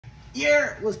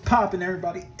Yeah, what's poppin',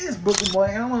 everybody? It's Brooklyn Boy,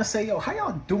 and I want to say, yo, how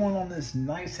y'all doing on this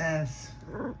nice ass,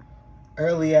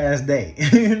 early ass day?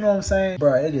 You know what I'm saying,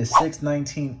 bro? It is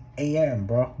 6:19 a.m.,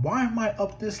 bro. Why am I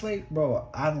up this late, bro?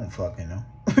 I don't fucking know.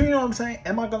 You know what I'm saying?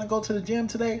 Am I gonna go to the gym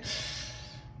today?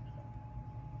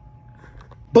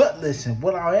 But listen,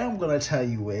 what I am gonna tell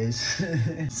you is,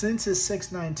 since it's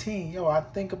 6:19, yo, I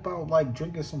think about like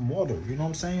drinking some water. You know what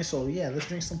I'm saying? So yeah, let's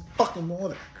drink some fucking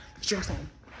water. Let's drink some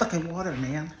fucking water,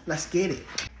 man. Let's get it.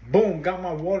 Boom, got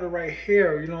my water right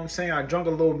here. You know what I'm saying? I drank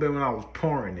a little bit when I was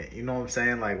pouring it. You know what I'm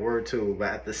saying? Like word two, but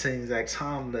at the same exact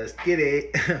time, let's get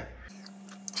it.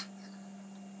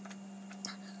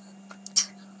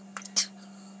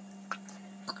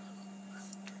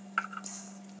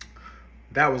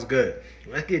 That was good.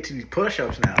 Let's get to these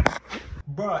push-ups now.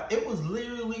 Bruh, it was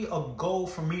literally a goal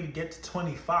for me to get to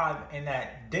 25, and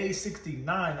at day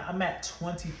 69, I'm at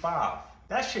 25.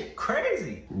 That shit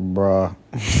crazy. Bruh.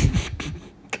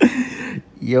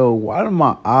 Yo, why do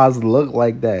my eyes look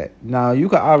like that? Now, you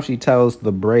can obviously tell it's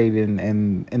the braid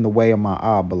and in the way of my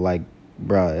eye, but like,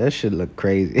 bruh, that shit look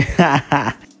crazy.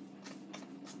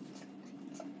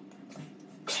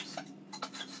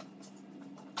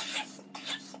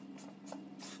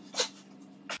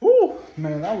 Woo,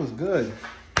 man, that was good.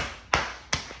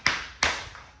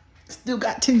 Still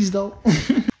got titties though.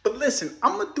 But listen,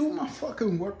 I'm gonna do my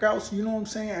fucking workouts, you know what I'm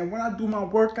saying? And when I do my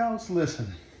workouts,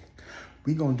 listen,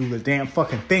 we gonna do the damn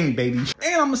fucking thing, baby.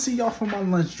 And I'm gonna see y'all for my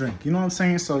lunch drink, you know what I'm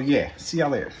saying? So yeah, see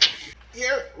y'all later.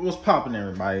 Yeah, what's poppin',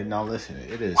 everybody? Now listen,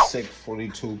 it is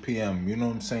 6:42 p.m. You know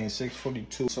what I'm saying?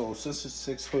 6:42. So since it's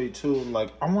 6:42,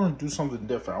 like I want to do something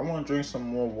different. I want to drink some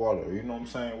more water. You know what I'm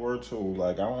saying? Word two.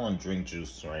 Like I don't want to drink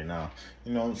juice right now.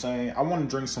 You know what I'm saying? I want to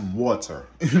drink some water.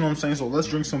 You know what I'm saying? So let's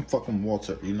drink some fucking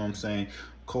water. You know what I'm saying?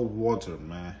 Cold water,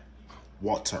 man.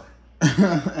 Water.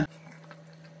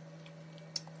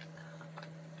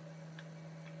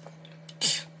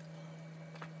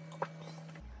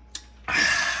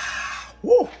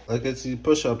 Woo! Let's get these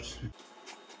push-ups.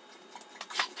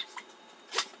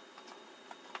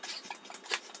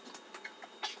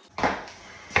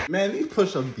 Man, these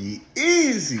push-ups be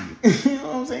easy. You know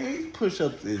what I'm saying? These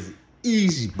push-ups is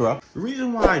easy, bro. The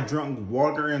reason why I drunk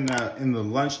water in the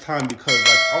lunchtime because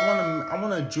like I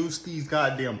wanna juice these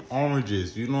goddamn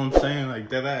oranges. You know what I'm saying? Like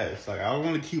that ass. Like I don't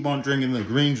wanna keep on drinking the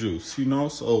green juice, you know?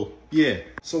 So yeah.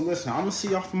 So listen, I'm gonna see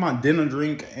y'all for my dinner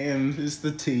drink, and it's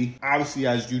the tea, obviously,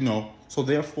 as you know. So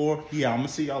therefore, yeah, I'm gonna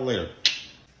see y'all later.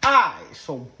 Alright,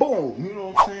 so boom, you know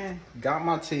what I'm saying? Got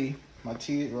my tea. My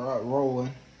tea is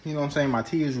rolling. You know what I'm saying? My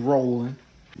tea is rolling.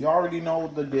 You already know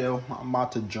what the deal. I'm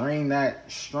about to strain that,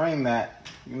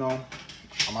 you know.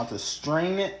 I'm about to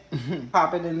strain it,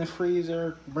 pop it in the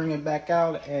freezer, bring it back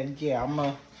out, and yeah, I'm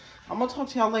gonna talk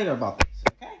to y'all later about this,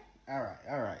 okay? All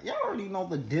right. Y'all already know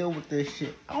the deal with this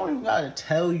shit. I don't even gotta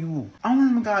tell you.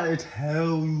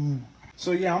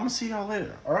 So yeah, I'm gonna see y'all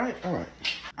later. All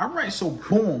right, so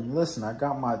boom, listen, I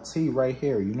got my tea right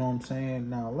here, you know what I'm saying?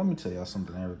 Now, let me tell y'all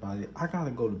something, everybody. I gotta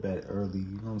go to bed early,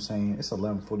 you know what I'm saying? It's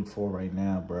 11:44 right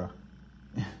now, bro.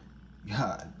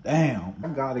 God damn, I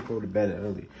gotta go to bed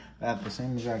early. At the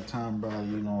same exact time, bro,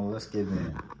 you know, let's get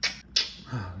in.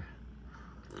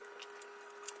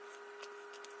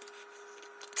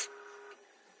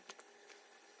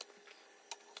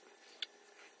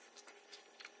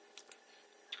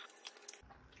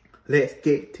 Let's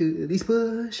get to these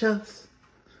push-ups.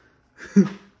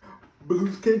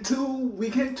 Blues can too, we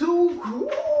can too.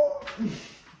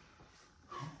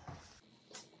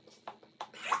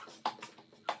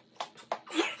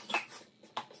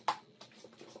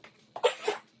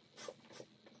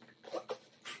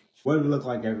 What does it look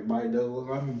like, everybody? Does it look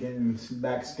like I'm getting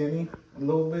back skinny a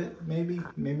little bit?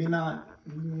 Maybe not.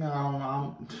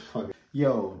 No, fuck it.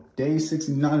 Yo, day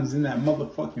 69 is in that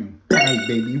motherfucking bag,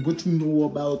 baby. What you know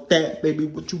about that, baby?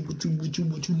 What you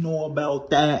know about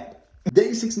that?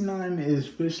 Day 69 is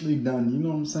officially done. You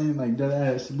know what I'm saying? Like that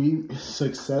has to be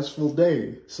successful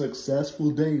day,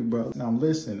 bro. Now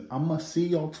listen, I'ma see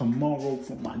y'all tomorrow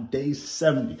for my day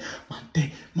 70. My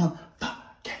day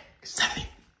motherfucking 70.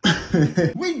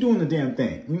 We doing the damn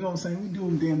thing. You know what I'm saying? We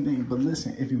doing the damn thing. But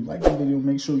listen, if you like the video,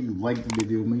 make sure you like the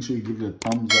video. Make sure you give it a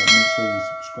thumbs up. Make sure you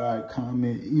subscribe,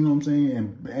 comment. You know what I'm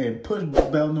saying? And push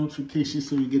bell notifications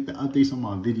so you get the updates on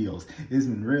my videos. It's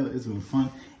been real. It's been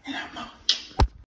fun. And I'm out.